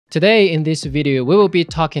Today in this video, we will be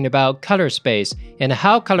talking about color space and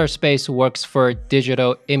how color space works for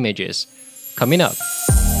digital images. Coming up.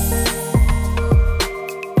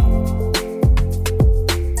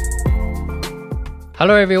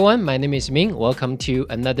 Hello everyone, my name is Ming. Welcome to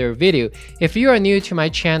another video. If you are new to my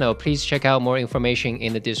channel, please check out more information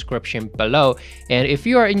in the description below. And if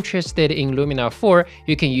you are interested in Luminar 4,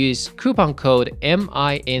 you can use coupon code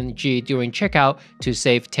MING during checkout to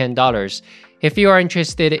save $10. If you are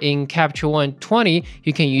interested in Capture One 20,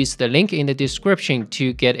 you can use the link in the description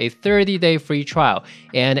to get a 30-day free trial.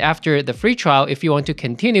 And after the free trial, if you want to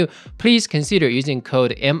continue, please consider using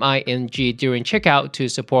code MING during checkout to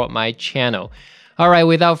support my channel. Alright,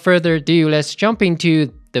 without further ado, let's jump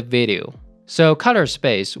into the video. So color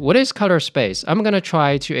space. What is color space? I'm going to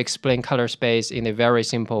try to explain color space in a very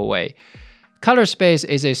simple way. Color space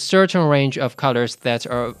is a certain range of colors that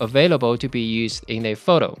are available to be used in a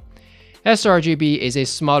photo. sRGB is a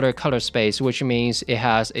smaller color space, which means it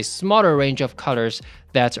has a smaller range of colors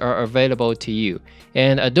that are available to you.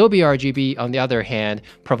 And Adobe RGB, on the other hand,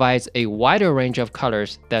 provides a wider range of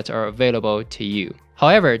colors that are available to you.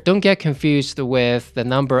 However, don't get confused with the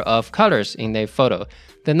number of colors in a photo.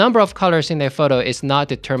 The number of colors in a photo is not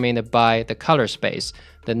determined by the color space.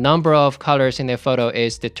 The number of colors in a photo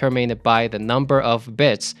is determined by the number of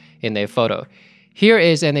bits in a photo. Here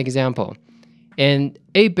is an example. An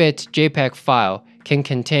 8-bit JPEG file can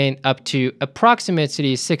contain up to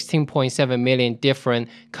approximately 16.7 million different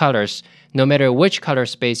colors, no matter which color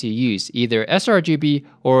space you use, either sRGB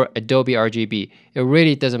or Adobe RGB. It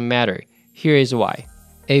really doesn't matter. Here is why.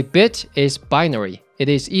 A bit is binary. It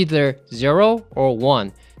is either 0 or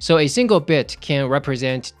 1. So a single bit can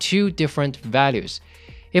represent two different values.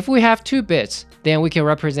 If we have 2 bits, then we can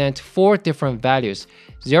represent 4 different values: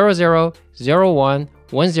 00, 01,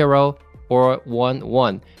 10, or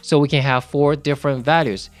 11. So we can have 4 different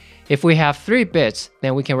values. If we have 3 bits,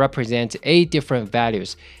 then we can represent 8 different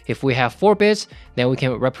values. If we have 4 bits, then we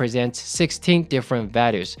can represent 16 different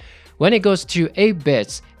values. When it goes to 8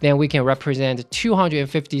 bits, then we can represent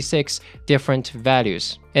 256 different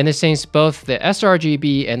values. And since both the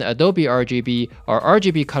sRGB and Adobe RGB are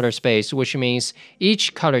RGB color space, which means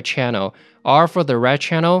each color channel, R for the red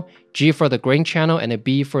channel, G for the green channel, and a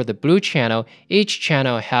B for the blue channel, each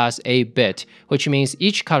channel has a bit, which means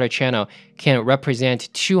each color channel can represent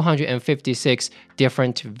 256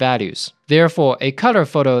 different values. Therefore, a color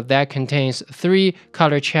photo that contains 3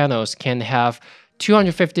 color channels can have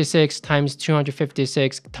 256 times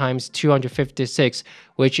 256 times 256,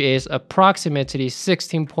 which is approximately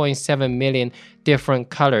 16.7 million different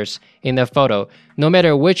colors in the photo, no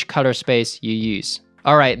matter which color space you use.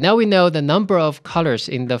 Alright, now we know the number of colors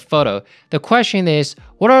in the photo. The question is,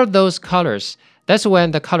 what are those colors? That's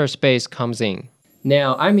when the color space comes in.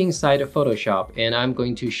 Now, I'm inside Photoshop and I'm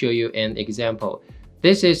going to show you an example.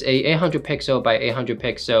 This is a 800 pixel by 800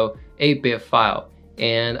 pixel 8-bit file,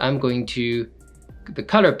 and I'm going to the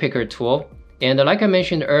color picker tool, and like I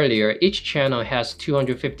mentioned earlier, each channel has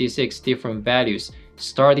 256 different values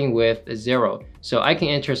starting with 0. So I can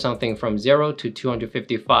enter something from 0 to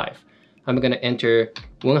 255. I'm going to enter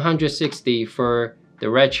 160 for the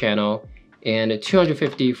red channel, and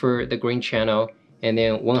 250 for the green channel, and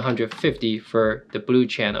then 150 for the blue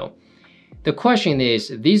channel. The question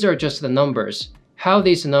is, these are just the numbers. How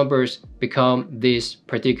these numbers become this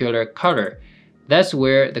particular color? That's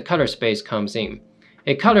where the color space comes in.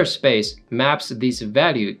 A color space maps this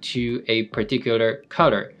value to a particular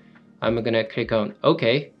color. I'm going to click on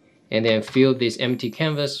OK, and then fill this empty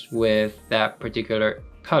canvas with that particular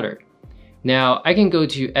color. Now I can go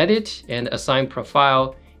to Edit and Assign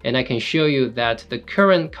Profile, and I can show you that the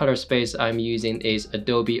current color space I'm using is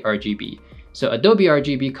Adobe RGB. So Adobe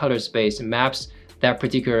RGB color space maps that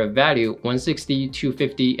particular value 160,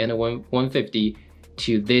 250, and 150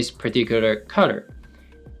 to this particular color.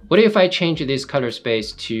 What if I change this color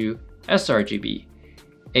space to sRGB?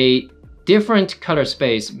 A different color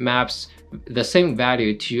space maps the same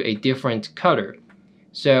value to a different color.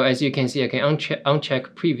 So as you can see, I can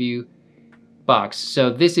uncheck preview box. So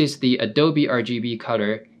this is the Adobe RGB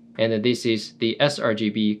color, and this is the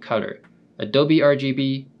sRGB color. Adobe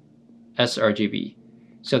RGB, sRGB.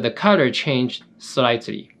 So the color changed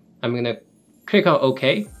slightly. I'm gonna click on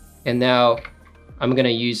OK, and now I'm gonna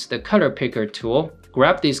use the color picker tool,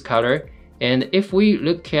 grab this color, and if we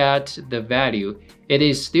look at the value, it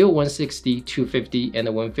is still 160, 250, and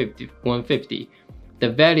 150. The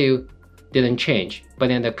value didn't change, but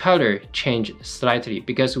then the color changed slightly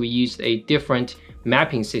because we used a different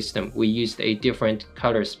mapping system. We used a different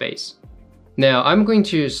color space. Now I'm going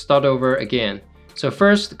to start over again. So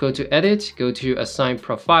first, go to Edit, go to Assign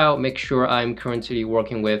Profile, make sure I'm currently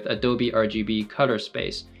working with Adobe RGB color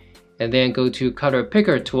space. And then go to Color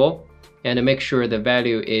Picker tool and make sure the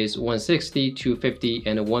value is 160, 250,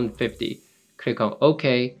 and 150. Click on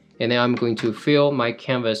OK, and then I'm going to fill my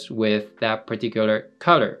canvas with that particular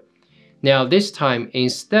color. Now this time,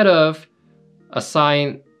 instead of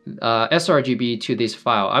assign sRGB to this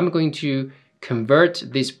file, I'm going to convert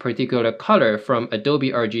this particular color from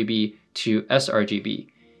Adobe RGB to sRGB.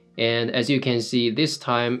 And as you can see, this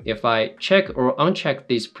time, if I check or uncheck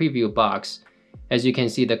this preview box, as you can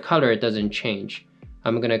see, the color doesn't change.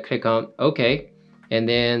 I'm gonna click on OK, and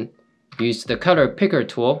then use the Color Picker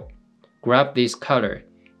tool, grab this color,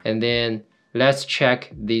 and then let's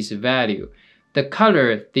check this value. The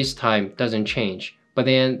color this time doesn't change, but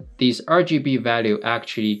then this RGB value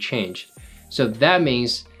actually changed. So that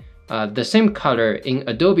means the same color in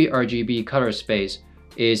Adobe RGB color space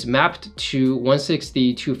is mapped to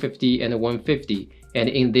 160, 250, and 150. And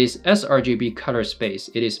in this sRGB color space,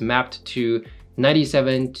 it is mapped to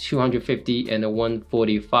 97, 250, and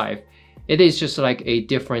 145. It is just like a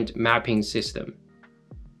different mapping system.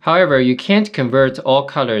 However, you can't convert all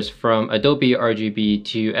colors from Adobe RGB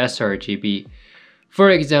to sRGB. For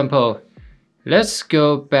example, let's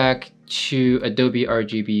go back to Adobe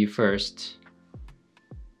RGB first.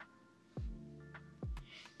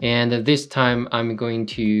 And this time I'm going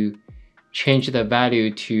to change the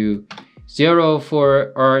value to 0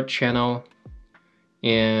 for R channel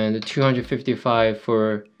and 255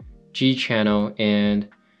 for G channel and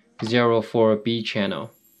 0 for B channel.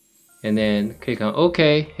 And then click on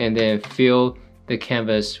OK, and then fill the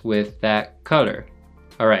canvas with that color.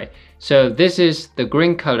 All right, so this is the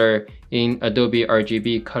green color in Adobe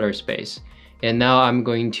RGB color space. And now I'm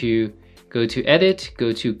going to go to Edit,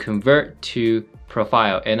 go to Convert to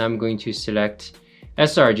Profile, and I'm going to select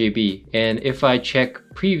sRGB. And if I check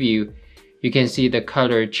Preview, you can see the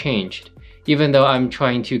color changed, even though I'm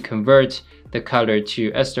trying to convert the color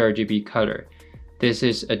to sRGB color. This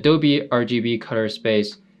is Adobe RGB color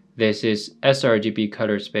space. This is sRGB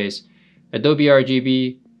color space. Adobe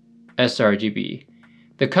RGB, sRGB.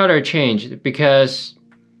 The color changed because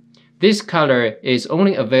this color is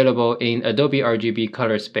only available in Adobe RGB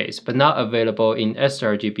color space, but not available in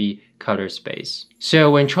sRGB color space.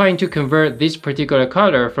 So when trying to convert this particular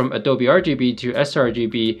color from Adobe RGB to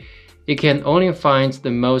sRGB, it can only find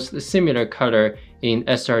the most similar color in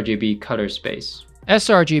sRGB color space.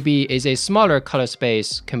 sRGB is a smaller color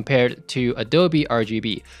space compared to Adobe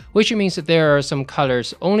RGB, which means that there are some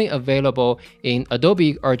colors only available in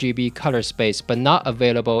Adobe RGB color space, but not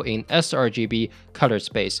available in sRGB color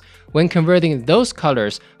space. When converting those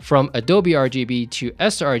colors from Adobe RGB to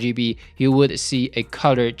sRGB, you would see a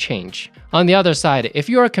color change. On the other side, if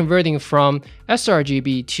you are converting from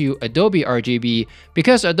sRGB to Adobe RGB,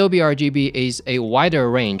 because Adobe RGB is a wider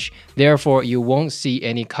range, therefore you won't see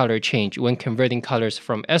any color change when converting colors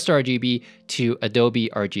from sRGB to Adobe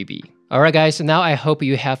RGB. Alright guys, now I hope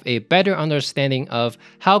you have a better understanding of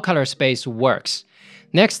how color space works.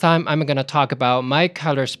 Next time, I'm going to talk about my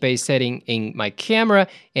color space setting in my camera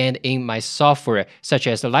and in my software, such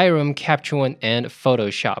as Lightroom, Capture One, and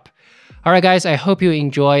Photoshop. Alright guys, I hope you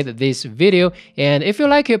enjoyed this video, and if you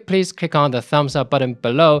like it, please click on the thumbs up button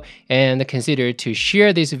below and consider to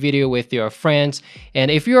share this video with your friends.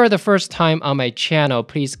 And if you are the first time on my channel,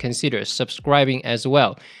 please consider subscribing as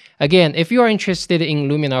well. Again, if you are interested in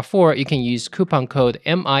Luminar 4, you can use coupon code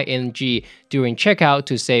MING during checkout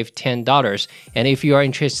to save $10. And if you are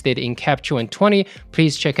interested in Capture One 20,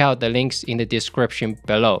 please check out the links in the description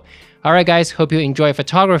below. Alright guys, hope you enjoy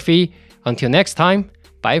photography. Until next time,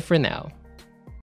 bye for now.